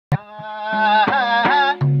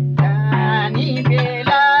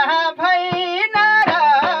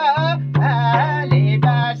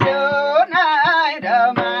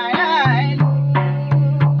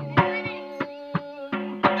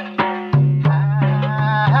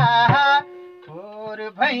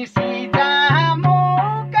भैँसी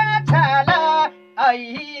जामुका छाला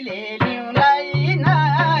अहिले लिउँदैन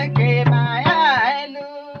के मायालु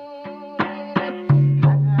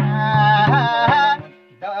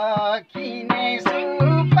दक्षिणे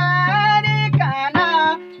सुपारी खाना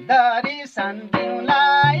दर्शन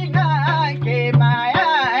दिउँदैन के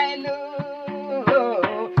मायालु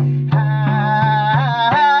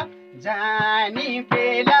जानी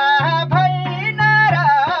बेला भइन र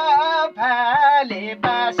फाले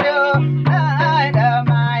बास्यो र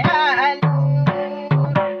मायालु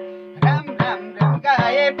राम राम राम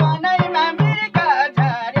गाए बनैमा मृग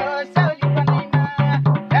झर्यो सौली बनैमा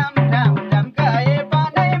राम राम राम गाए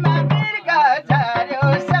बनैमा मृग झर्यो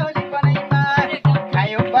सौली बनैमा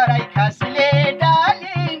खायो पराई खसीले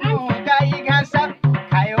डालिनु गाई घाँस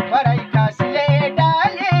खायो पराई खसीले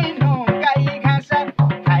डालिनु गाई घाँस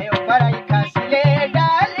खायो पराई खसीले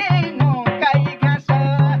डालिनु गाई घाँस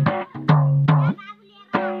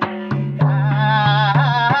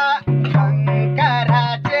शङ्करा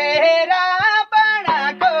चेरा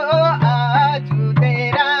बडाको अजुते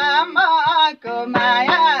रामको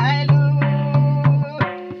मायालु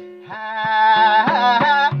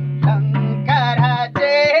शङ्करा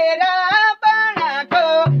चेरा बडाको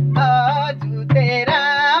अजुते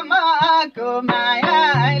रामको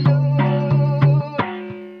मायालु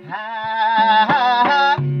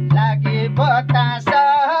लागे बतास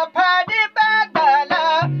फाटे बादल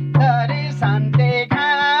दर्शन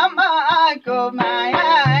देखामको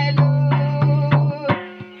मायालु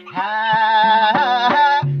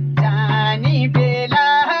जानी बेला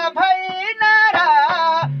भइन र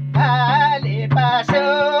भाले बासो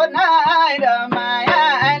नार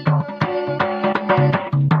मायालु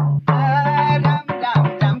राम राम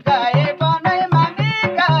राम गाए बनैमा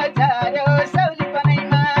मृग झर्यो सौली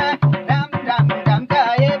बनैमा राम राम राम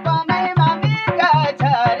गाए बनैमा मृग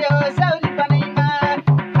झर्यो सौली बनैमा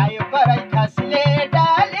खायो पराई खसीले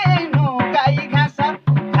डालिनु गाई घाँस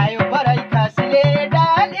खायो पराई खसीले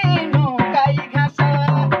डालिनु गाई घाँस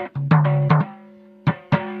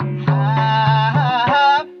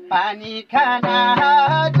पानी खाना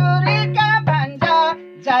हजुरका भन्छ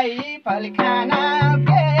जाइफल खाना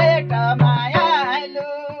पेट मायालु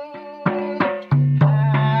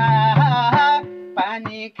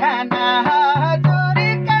पानी खाना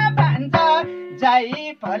हजुरका भन्छ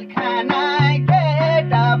जाइफल खाना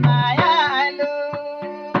पेट मायालु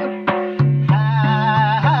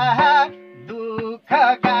दुःख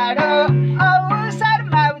गाडो अवसर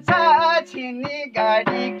माउँछ छिनी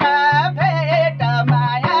गढीका भेट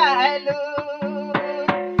मायालु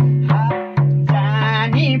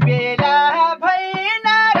जानी बेला भइन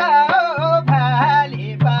र भाले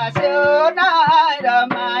बास्यो नार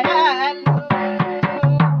मायालु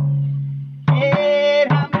ए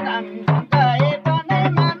राम राम गए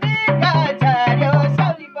बनैमा मृग झर्यो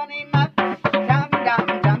सौली बनैमा राम राम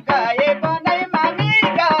राम गए बनैमा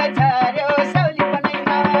मृग झर्यो सौली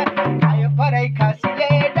बनैमा खायो पराई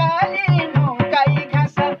खसीले डालिनु गाई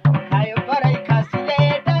घाँस खायो पराई खसीले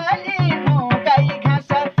डालिनु गाई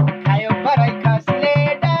घाँस खायो पराई खसीले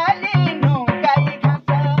डालिनु गाई घाँस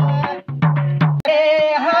ए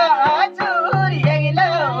हजुर यैलो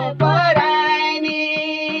पराइनी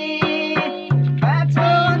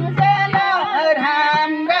बाछुन्जेल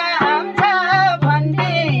राम राम छ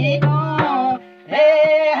भन्दिनु ए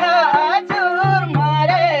हजुर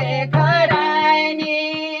मरे खराइनी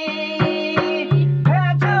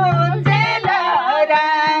बाछुन्जेल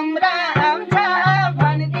राम राम छ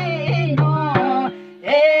भन्दिनु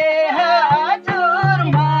ए हजुर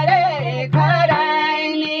मरे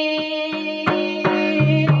खराइनी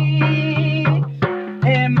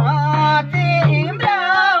ए म तिम्रो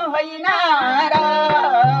होइन र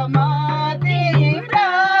म तिम्रो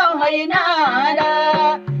होइन र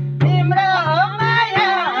तिम्रो माया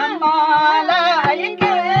मलाई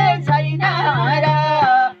के छैन र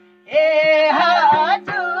ए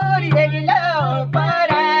हजुर यैलो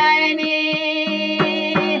पराइनी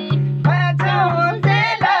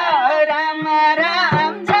बाछुन्जेल राम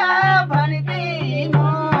राम छ भनिदिनु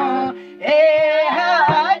ए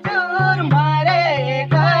हजुर मरे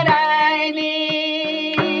खराइनी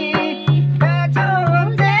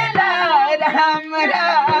बाछुन्जेल राम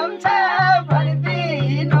राम छ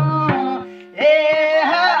भनिदिनु ए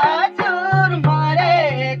हजुर मरे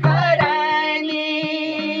खराइनी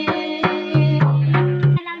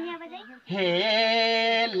हे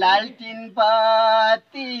लालटिन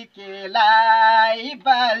बत्ती केलाई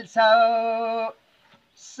बाल्छौ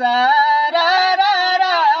सारा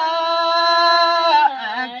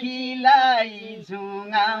आँखीलाई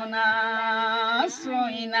झुङ्गाउन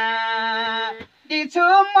सोइना दिछु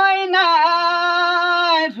मैना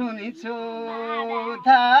रुनी रुनिछु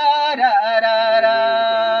धरररा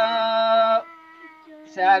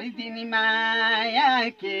सारी दिन माया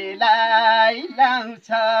केलाई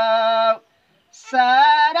लाउँछौ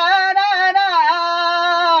सरररा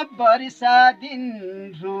वर्ष दिन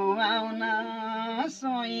रुवाउन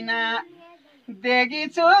सोइना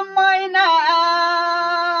देखेछु मैना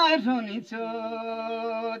रुनिछु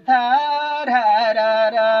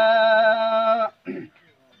धरररा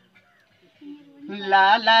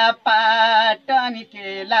लाला पाटनी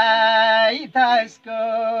केलाई धस्को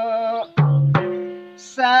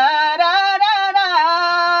सरररा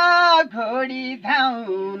घोडी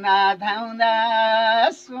धाउना धाउँदा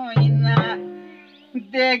सोइना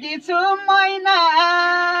देखेछु मैना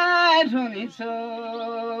रुनिछु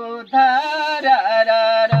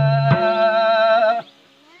धरररा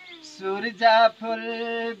सूर्य फुल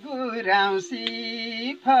गुराउँसी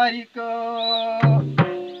फरीको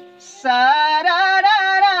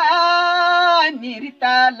सरररा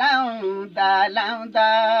निरिता लाउँदा लाउँदा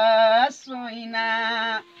सोइना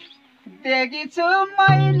देखेछु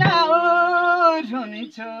मैना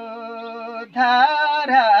रुनिछु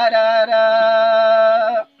धरररा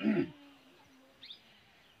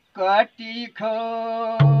कटी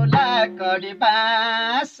खोला कडी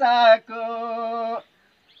बाँसको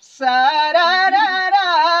सरररा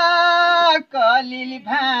कलिल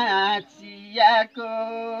भाँचियाको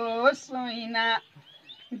सोइना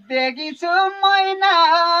देखेछु मैना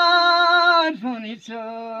रुनिछु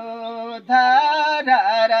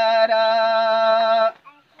धरररा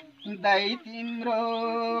दै तिम्रो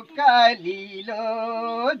कलिलो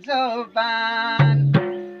जौबान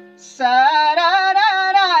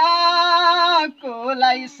सरररा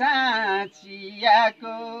कोलाई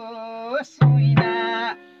साँचियाको सोइना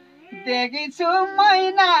देखेछु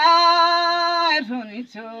मैना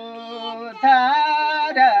रुनिछु